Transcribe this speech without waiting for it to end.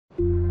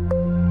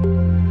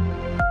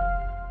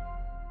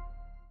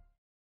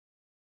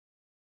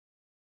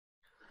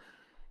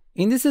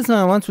In this lesson,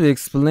 I want to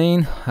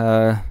explain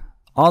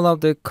all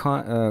of the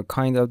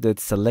kind of the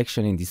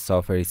selection in this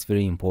software is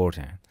very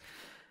important.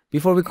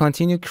 Before we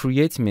continue,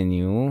 create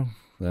menu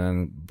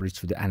and bridge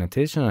to the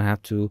annotation, I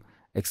have to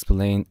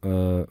explain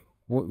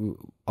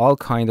all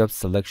kind of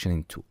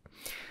selection tool.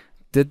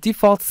 The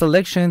default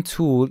selection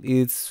tool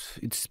is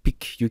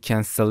you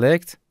can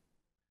select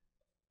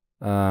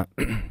the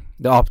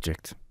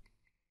object.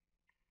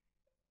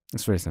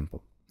 It's very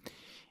simple.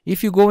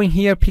 If you go in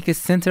here, pick a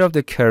center of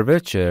the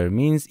curvature,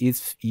 means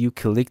if you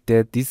click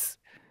this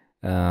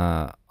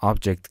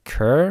object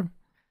curve,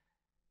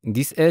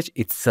 this edge,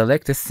 it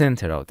select the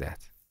center of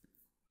that.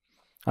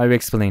 I will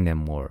explain them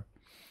more.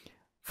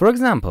 For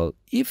example,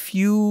 if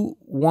you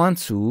want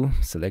to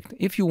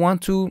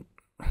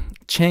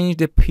change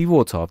the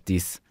pivot of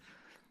this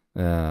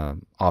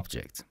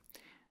object,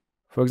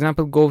 for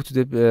example, go to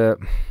the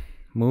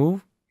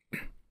move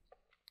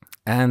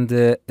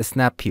and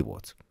snap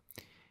pivot.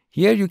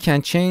 Here you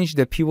can change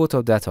the pivot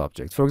of that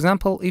object. For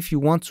example, if you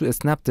want to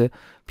snap the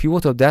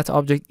pivot of that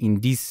object in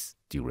this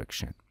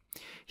direction,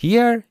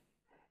 here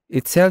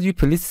it tells you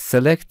please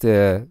select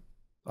the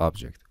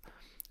object,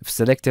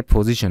 select the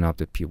position of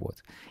the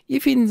pivot.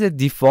 If in the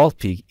default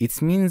pick,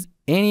 it means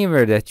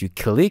anywhere that you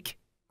click,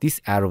 this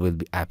arrow will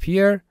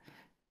appear.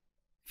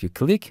 If you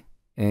click,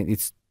 and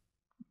it's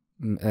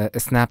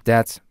snap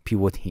that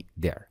pivot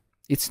there.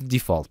 It's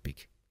default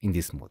pick in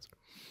this mode.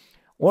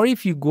 Or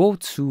if you go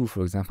to,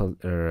 for example,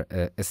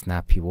 a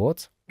snap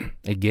pivot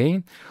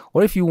again,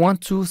 or if you want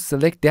to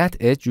select that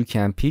edge, you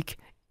can pick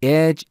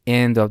edge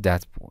end of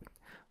that point.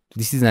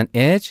 This is an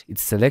edge.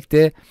 It's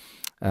selected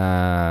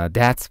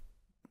that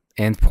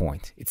end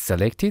point. It's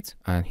selected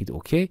and hit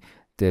OK.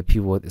 The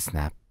pivot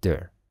snap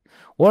there.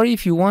 Or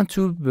if you want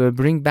to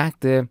bring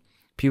back the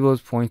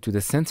pivot point to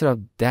the center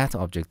of that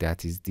object,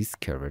 that is this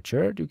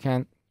curvature, you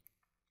can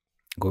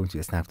go into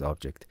a snap the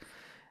object.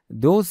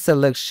 Those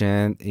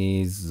selection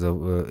is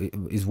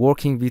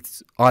working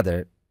with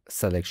other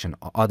selection,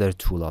 other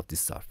tool of this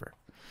software.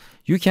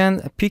 You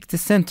can pick the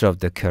center of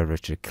the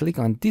curvature. Click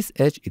on this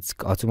edge. It's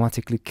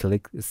automatically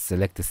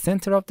select the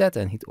center of that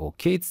and hit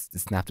OK. It's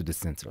snap to the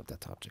center of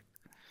that object.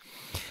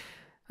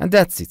 And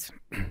that's it.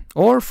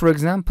 Or for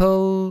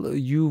example,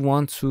 you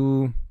want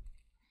to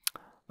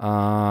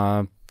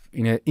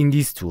in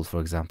this tool, for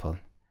example,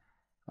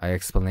 I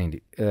explained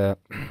it.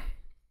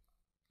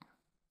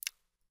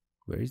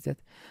 Where is that?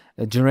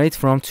 Generate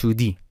from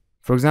 2D.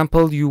 For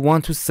example, you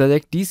want to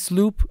select this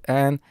loop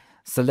and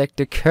select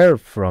the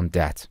curve from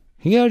that.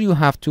 Here you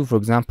have to, for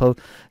example,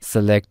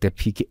 select the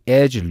pick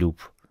edge loop.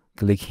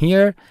 Click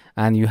here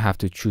and you have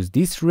to choose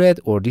this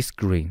red or this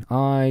green.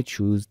 I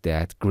choose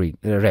that green,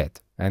 red,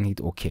 and hit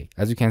OK.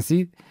 As you can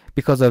see,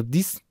 because of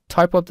this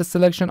type of the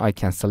selection, I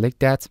can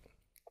select that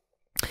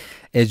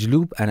edge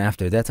loop, and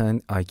after that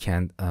I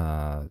can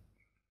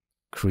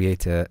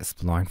create a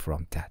spline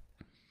from that.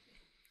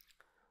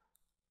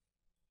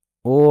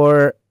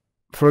 Or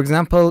for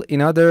example,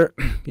 another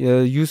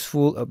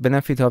useful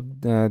benefit of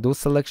those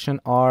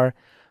selection are,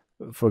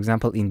 for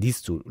example, in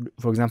this tool,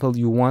 for example,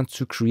 you want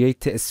to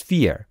create a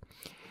sphere.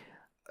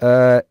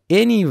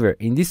 Anywhere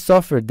in this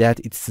software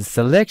that it's a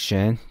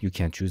selection, you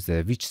can choose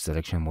which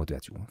selection mode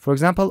that you want. For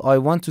example, I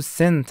want to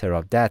center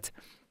of that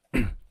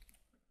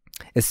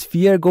a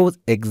sphere goes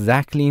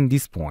exactly in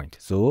this point,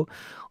 so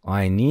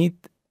I need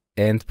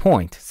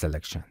endpoint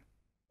selection.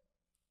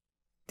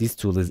 This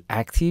tool is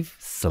active,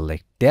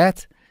 select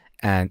that,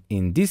 and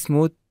in this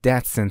mode,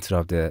 that center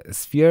of the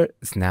sphere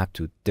snap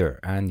to there,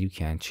 and you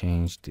can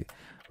change the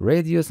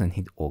radius and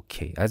hit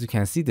OK. As you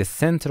can see, the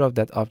center of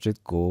that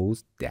object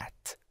goes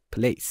that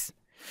place.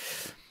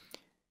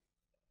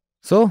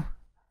 So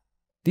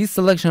these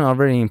selections are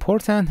very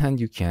important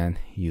and you can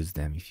use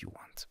them if you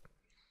want.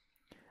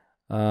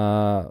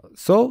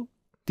 So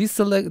these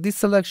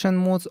selection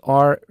modes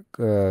are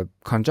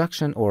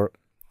conjunction or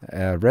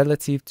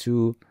relative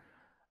to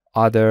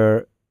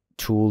other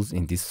tools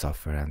in this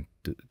software, and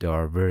they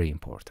are very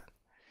important.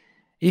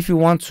 If you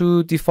want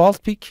to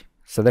default pick,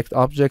 select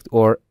object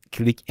or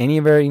click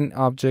anywhere in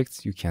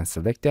objects, you can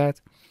select that.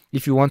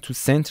 If you want to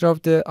center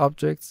of the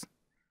objects,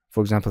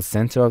 for example,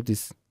 center of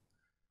this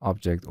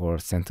object or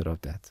center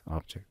of that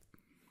object,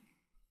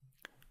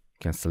 you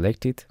can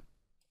select it.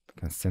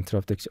 You can center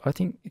of the, I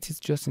think it is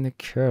just in a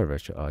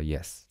curvature.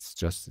 Yes, it's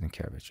just in a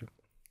curvature.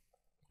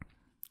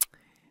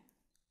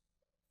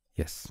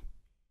 Yes.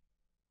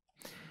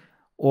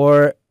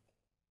 Or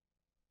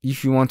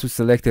if you want to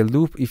select a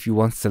loop, if you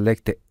want to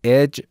select the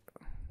edge,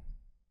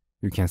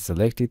 you can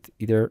select it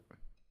either.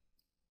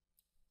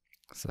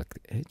 Select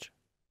the edge.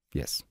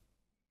 Yes.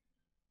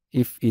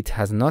 If it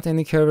has not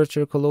any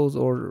curvature clause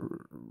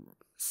or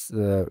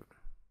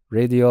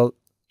radial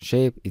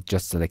shape, it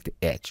just select the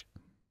edge.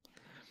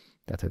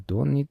 That I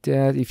don't need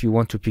that. If you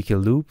want to pick a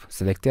loop,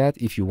 select that.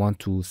 If you want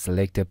to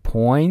select a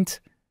point,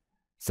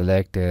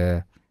 select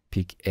the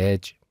pick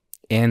edge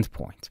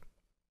endpoint.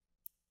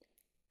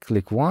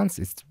 Click once,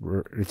 it's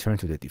return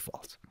to the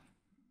default.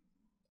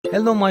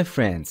 Hello my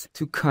friends,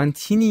 to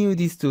continue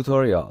these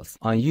tutorials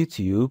on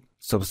YouTube,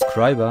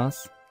 subscribe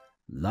us,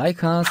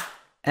 like us,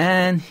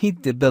 and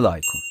hit the bell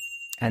icon.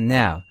 And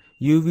now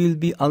you will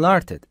be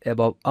alerted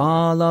about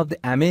all of the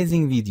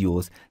amazing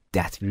videos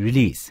that we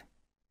release.